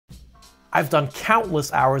I've done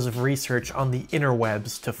countless hours of research on the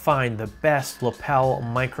interwebs to find the best lapel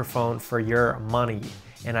microphone for your money,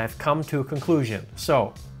 and I've come to a conclusion.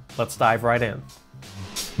 So let's dive right in.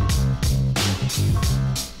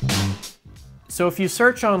 So if you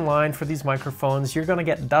search online for these microphones, you're going to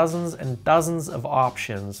get dozens and dozens of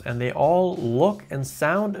options, and they all look and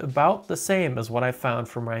sound about the same as what I found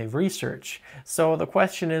from my research. So the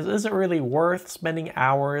question is it really worth spending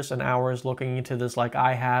hours and hours looking into this like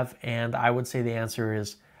I have? And I would say the answer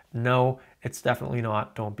is no, it's definitely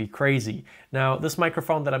not. Don't be crazy. Now, this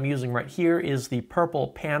microphone that I'm using right here is the Purple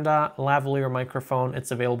Panda lavalier microphone.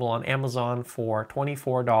 It's available on Amazon for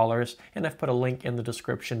 $24, and I've put a link in the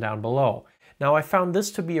description down below. Now, I found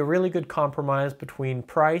this to be a really good compromise between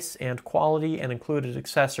price and quality and included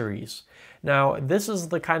accessories. Now, this is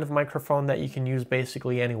the kind of microphone that you can use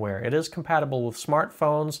basically anywhere. It is compatible with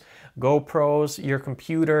smartphones, GoPros, your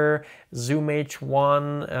computer, Zoom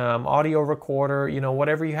H1, audio recorder, you know,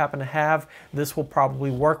 whatever you happen to have, this will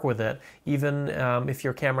probably work with it. Even if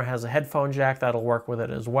your camera has a headphone jack, that'll work with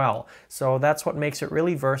it as well. So that's what makes it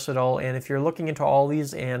really versatile. And if you're looking into all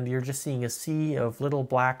these and you're just seeing a sea of little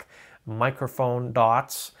black microphone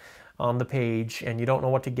dots on the page and you don't know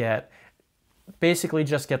what to get, basically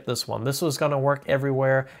just get this one. This is going to work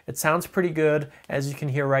everywhere. It sounds pretty good, as you can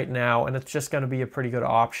hear right now, and it's just going to be a pretty good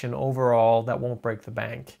option overall that won't break the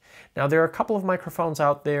bank. Now, there are a couple of microphones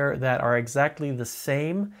out there that are exactly the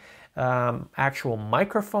same actual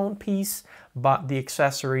microphone piece, but the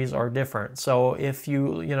accessories are different. So if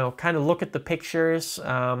you kind of look at the pictures,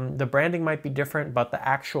 the branding might be different, but the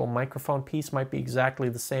actual microphone piece might be exactly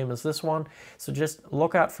the same as this one. So just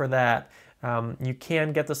look out for that. You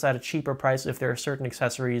can get this at a cheaper price if there are certain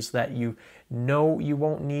accessories that you know you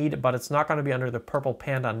won't need, but it's not going to be under the Purple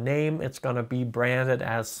Panda name. It's going to be branded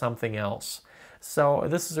as something else. So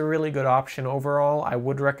this is a really good option overall. I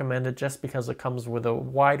would recommend it just because it comes with a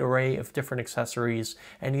wide array of different accessories.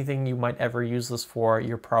 Anything you might ever use this for,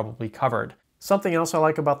 you're probably covered. Something else I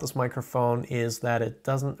like about this microphone is that it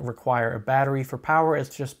doesn't require a battery for power.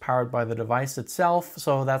 It's just powered by the device itself.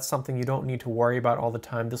 So that's something you don't need to worry about all the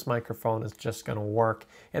time. This microphone is just going to work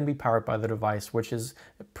and be powered by the device, which is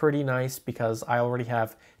pretty nice because I already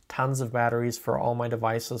have tons of batteries for all my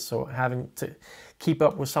devices. So having to keep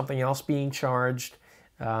up with something else being charged,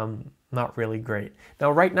 not really great.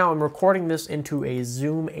 Now, right now I'm recording this into a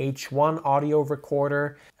Zoom H1 audio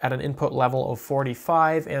recorder at an input level of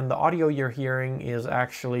 45, and the audio you're hearing is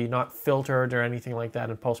actually not filtered or anything like that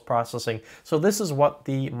in post-processing. So this is what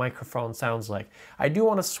the microphone sounds like. I do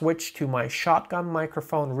want to switch to my shotgun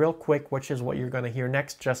microphone real quick, which is what you're going to hear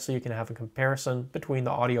next, just so you can have a comparison between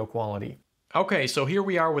the audio quality. Okay, so here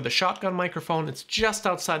we are with a shotgun microphone. It's just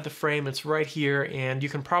outside the frame, it's right here, and you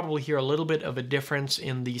can probably hear a little bit of a difference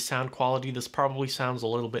in the sound quality. This probably sounds a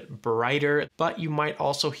little bit brighter, but you might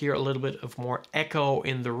also hear a little bit of more echo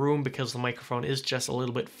in the room because the microphone is just a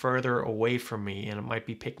little bit further away from me, and it might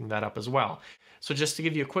be picking that up as well. So just to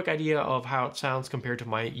give you a quick idea of how it sounds compared to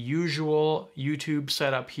my usual YouTube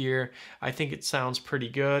setup here, I think it sounds pretty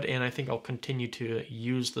good, and I think I'll continue to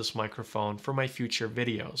use this microphone for my future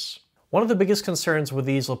videos. One of the biggest concerns with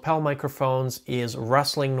these lapel microphones is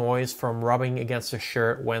rustling noise from rubbing against a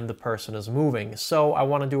shirt when the person is moving. So I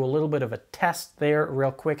want to do a little bit of a test there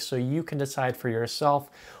real quick so you can decide for yourself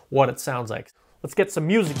what it sounds like. Let's get some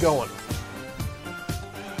music going.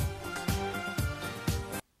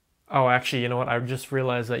 Oh, actually, you know what? I just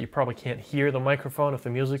realized that you probably can't hear the microphone if the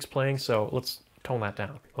music's playing, so let's tone that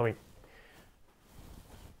down.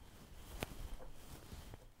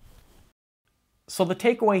 So the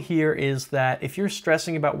takeaway here is that if you're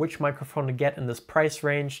stressing about which microphone to get in this price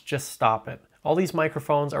range, just stop it. All these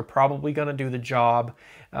microphones are probably going to do the job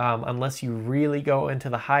unless you really go into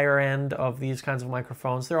the higher end of these kinds of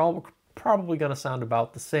microphones. They're all probably going to sound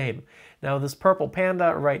about the same. Now, this Purple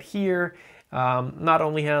Panda right here not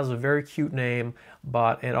only has a very cute name,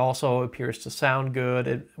 but it also appears to sound good.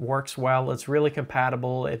 It works well. It's really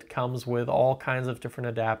compatible. It comes with all kinds of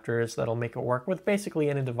different adapters that'll make it work with basically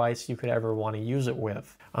any device you could ever want to use it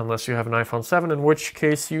with. Unless you have an iPhone 7, in which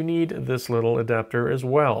case you need this little adapter as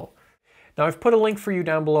well. Now, I've put a link for you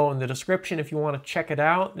down below in the description if you want to check it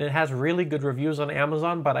out. It has really good reviews on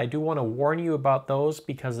Amazon, but I do want to warn you about those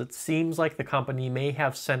because it seems like the company may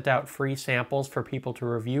have sent out free samples for people to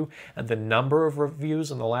review, and the number of reviews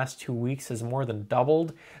in the last 2 weeks has more than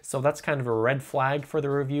doubled. So that's kind of a red flag for the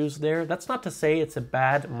reviews there. That's not to say it's a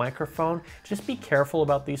bad microphone. Just be careful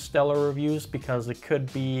about these stellar reviews because it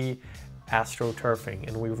could be astroturfing,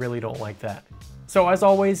 and we really don't like that. So as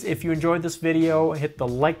always, if you enjoyed this video, hit the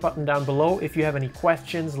like button down below. If you have any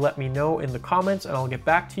questions, let me know in the comments and I'll get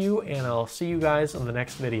back to you, and I'll see you guys in the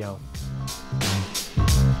next video. you.